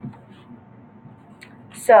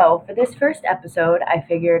So, for this first episode, I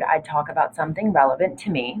figured I'd talk about something relevant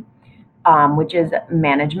to me, which is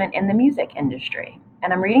management in the music industry.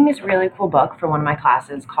 And I'm reading this really cool book for one of my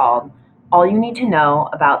classes called All You Need to Know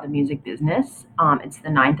About the Music Business. It's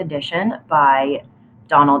the ninth edition by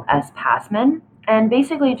Donald S. Passman. And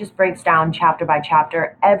basically, it just breaks down chapter by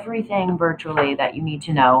chapter everything virtually that you need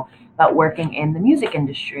to know about working in the music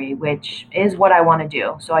industry, which is what I want to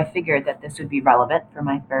do. So I figured that this would be relevant for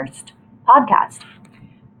my first podcast.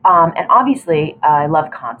 And obviously, I love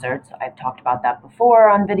concerts. I've talked about that before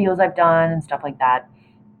on videos I've done and stuff like that.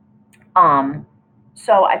 Um,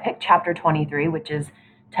 so I picked chapter 23, which is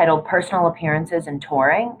titled Personal Appearances and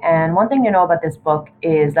Touring. And one thing to know about this book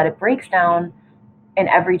is that it breaks down in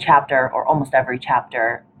every chapter, or almost every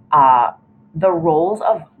chapter, the roles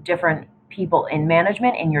of different people in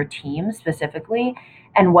management in your team specifically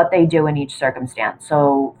and what they do in each circumstance.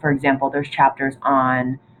 So, for example, there's chapters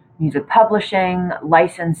on music publishing,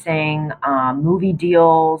 licensing, movie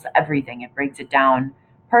deals, everything. It breaks it down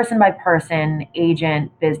person by person,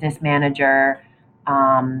 agent, business manager,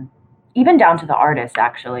 um, even down to the artist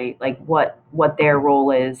actually, like what their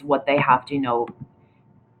role is, what they have to know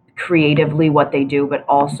creatively what they do, but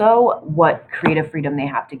also what creative freedom they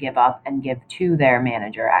have to give up and give to their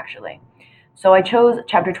manager, actually. So I chose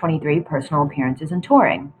chapter 23, Personal Appearances and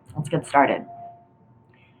Touring. Let's get started.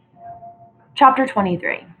 Chapter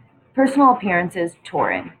 23, Personal Appearances,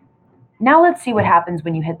 Touring. Now let's see what happens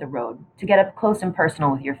when you hit the road to get up close and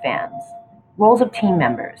personal with your fans. Roles of team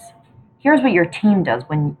members. Here's what your team does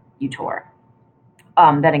when you tour.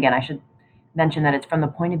 Then again, I should mention that it's from the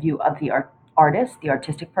point of view of the artist, the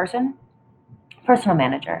artistic person. Personal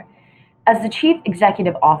manager. As the chief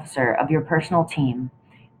executive officer of your personal team,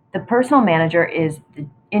 the personal manager is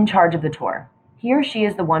in charge of the tour. He or she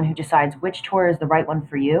is the one who decides which tour is the right one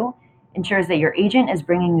for you, ensures that your agent is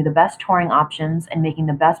bringing you the best touring options and making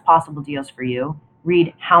the best possible deals for you.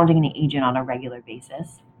 Read hounding the agent on a regular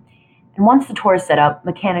basis. And once the tour is set up,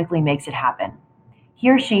 mechanically makes it happen. He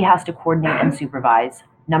or she has to coordinate and supervise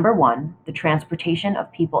number one, the transportation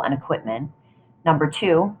of people and equipment. Number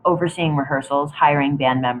two, overseeing rehearsals, hiring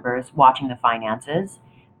band members, watching the finances.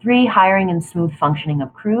 Three, hiring and smooth functioning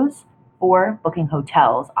of crews. Four, booking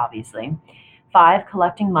hotels, obviously. Five,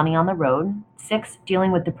 collecting money on the road. Six,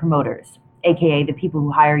 dealing with the promoters, aka the people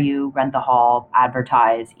who hire you, rent the hall,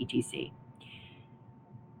 advertise, etc.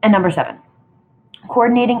 And number seven,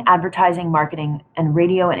 coordinating advertising, marketing, and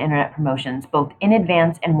radio and internet promotions, both in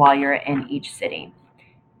advance and while you're in each city.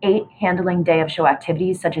 Eight, handling day of show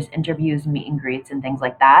activities such as interviews, meet and greets, and things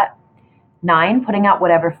like that. Nine, putting out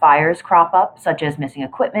whatever fires crop up, such as missing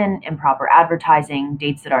equipment, improper advertising,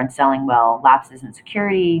 dates that aren't selling well, lapses in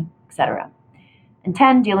security, etc. And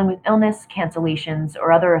 10, dealing with illness, cancellations,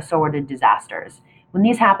 or other assorted disasters. When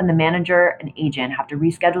these happen, the manager and agent have to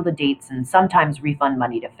reschedule the dates and sometimes refund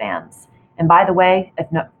money to fans. And by the way, if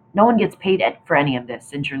no one gets paid for any of this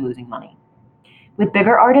since you're losing money. With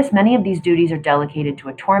bigger artists, many of these duties are delegated to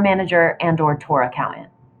a tour manager and/or tour accountant.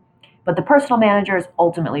 But the personal manager is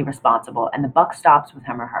ultimately responsible, and the buck stops with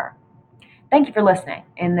him or her. Thank you for listening.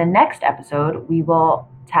 In the next episode, we will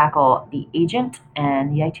tackle the agent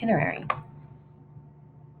and the itinerary.